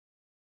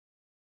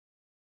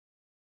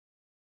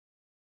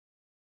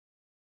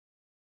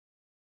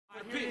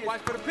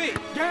Watch for the pig.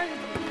 Gang,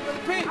 for the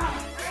pig.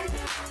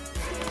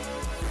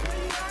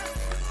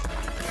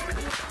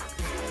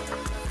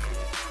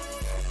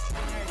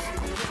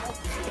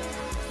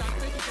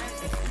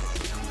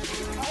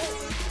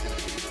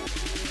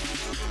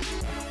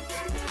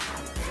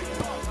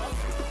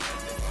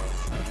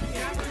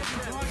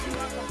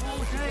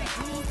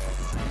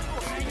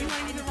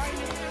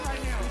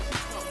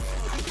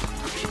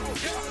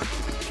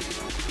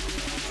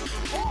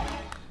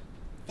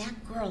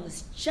 That girl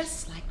is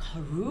just like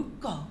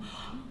Haruko.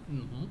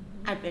 Mm-hmm.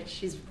 I bet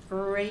she's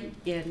great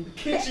in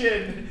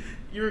kitchen.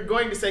 You were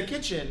going to say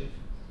kitchen.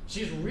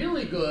 She's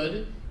really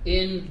good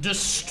in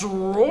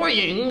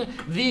destroying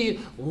the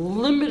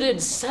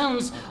limited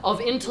sense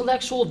of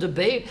intellectual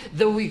debate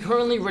that we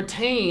currently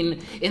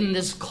retain in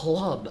this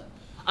club.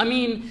 I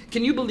mean,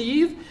 can you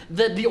believe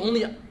that the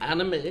only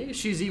anime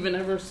she's even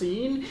ever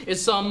seen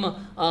is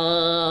some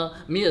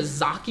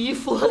Miyazaki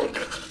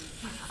flick?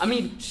 I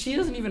mean, she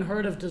hasn't even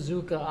heard of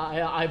Tezuka,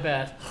 I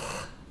bet.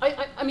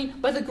 I mean,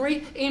 by the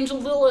great Angel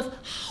Lilith,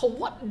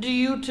 what do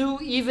you two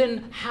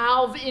even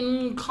have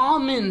in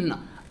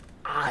common?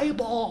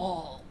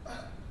 Eyeball.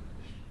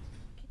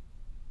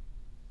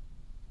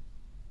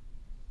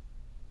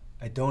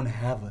 I don't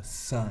have a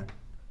son.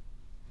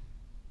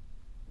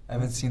 I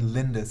haven't seen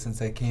Linda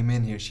since I came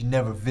in here. She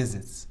never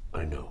visits.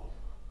 I know.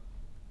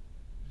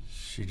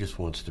 She just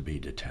wants to be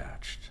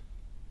detached.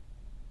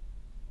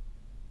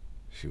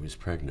 She was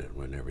pregnant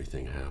when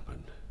everything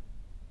happened.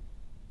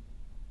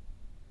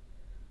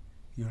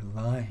 You're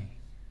lying.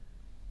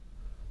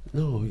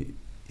 No,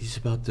 he's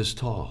about this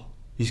tall.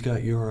 He's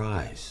got your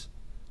eyes.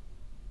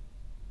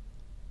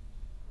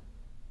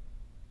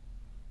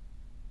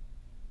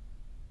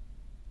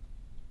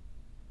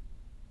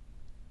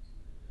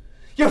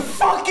 You're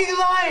fucking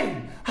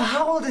lying!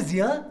 How old is he,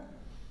 huh?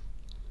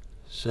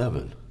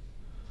 7.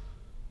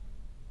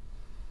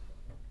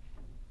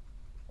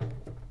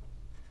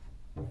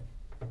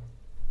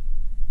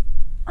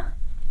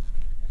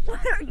 What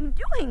are you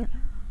doing?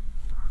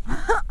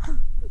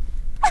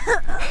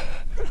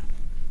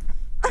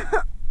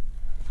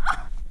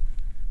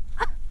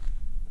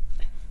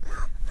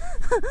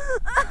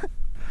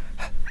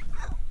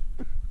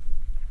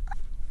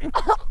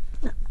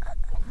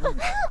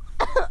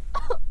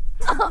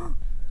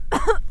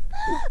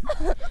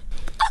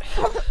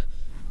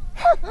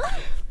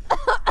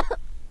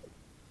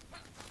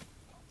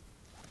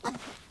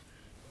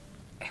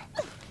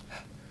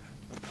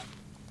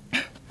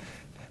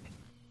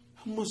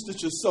 How much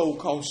did your soul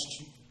cost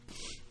you?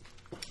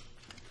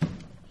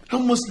 How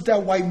much did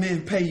that white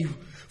man pay you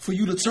for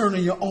you to turn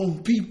on your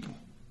own people?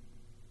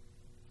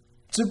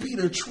 To be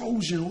the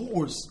Trojan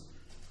horse?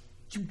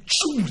 You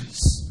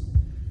Judas!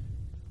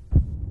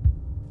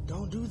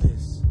 Don't do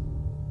this.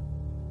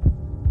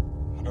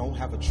 I don't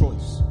have a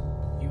choice.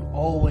 You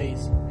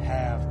always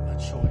have a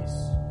choice.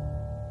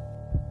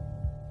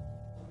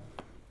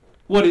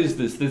 What is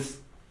this?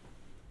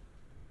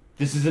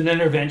 This is an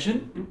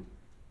intervention?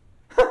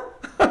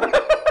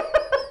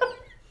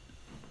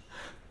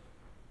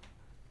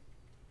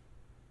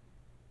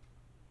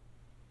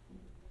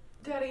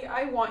 Daddy,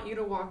 I want you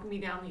to walk me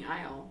down the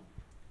aisle.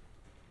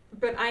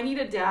 But I need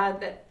a dad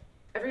that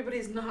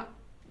everybody's not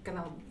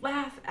gonna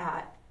laugh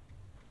at.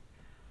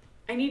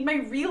 I need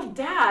my real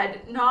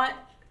dad, not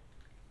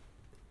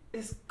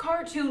this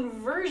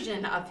cartoon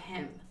version of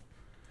him.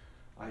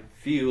 I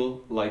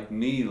feel like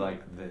me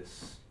like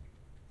this.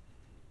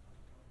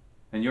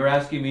 And you're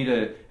asking me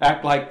to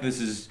act like this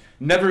has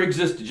never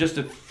existed just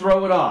to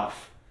throw it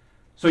off.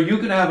 So you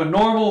can have a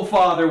normal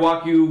father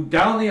walk you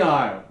down the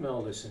aisle. No,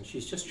 listen,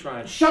 she's just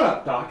trying. Shut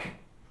up, Doc.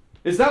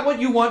 Is that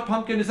what you want,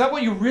 Pumpkin? Is that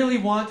what you really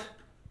want?